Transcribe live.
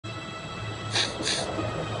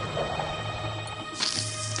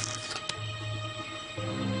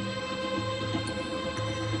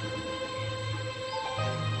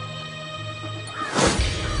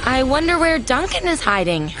I wonder where Duncan is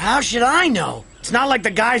hiding. How should I know? It's not like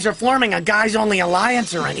the guys are forming a guys-only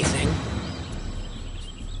alliance or anything.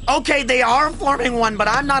 Okay, they are forming one, but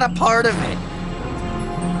I'm not a part of it.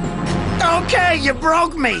 Okay, you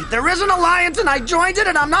broke me. There is an alliance and I joined it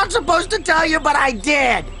and I'm not supposed to tell you, but I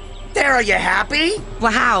did. There, are you happy?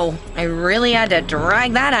 Wow, I really had to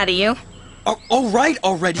drag that out of you. Oh, all right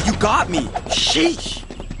already, you got me. Sheesh.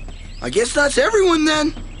 I guess that's everyone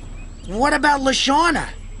then. What about LaShawna?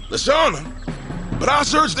 LaShawna? But I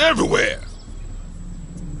searched everywhere.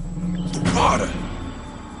 Potter.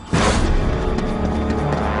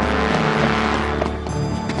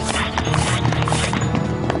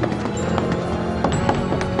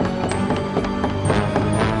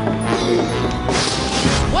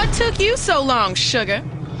 What took you so long, sugar?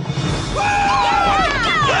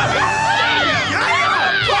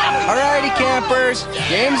 Alrighty, campers.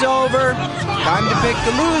 Game's over. Time to pick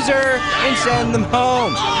the loser and send them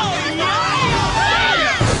home.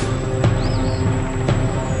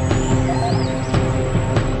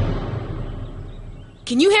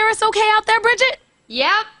 Can you hear us okay out there, Bridget?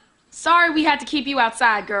 Yep. Sorry we had to keep you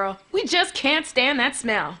outside, girl. We just can't stand that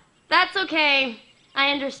smell. That's okay.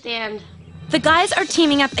 I understand. The guys are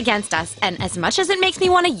teaming up against us, and as much as it makes me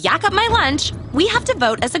want to yak up my lunch, we have to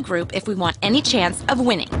vote as a group if we want any chance of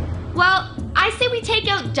winning. Well, I say we take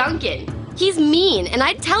out Duncan. He's mean, and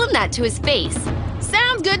I'd tell him that to his face.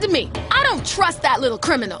 Sounds good to me. I don't trust that little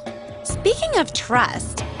criminal. Speaking of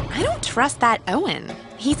trust, I don't trust that Owen.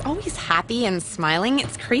 He's always happy and smiling.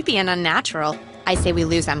 It's creepy and unnatural. I say we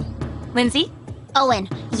lose him. Lindsay? Owen,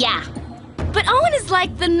 yeah. But Owen is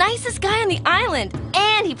like the nicest guy on the island,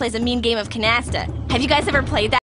 and he plays a mean game of canasta. Have you guys ever played that?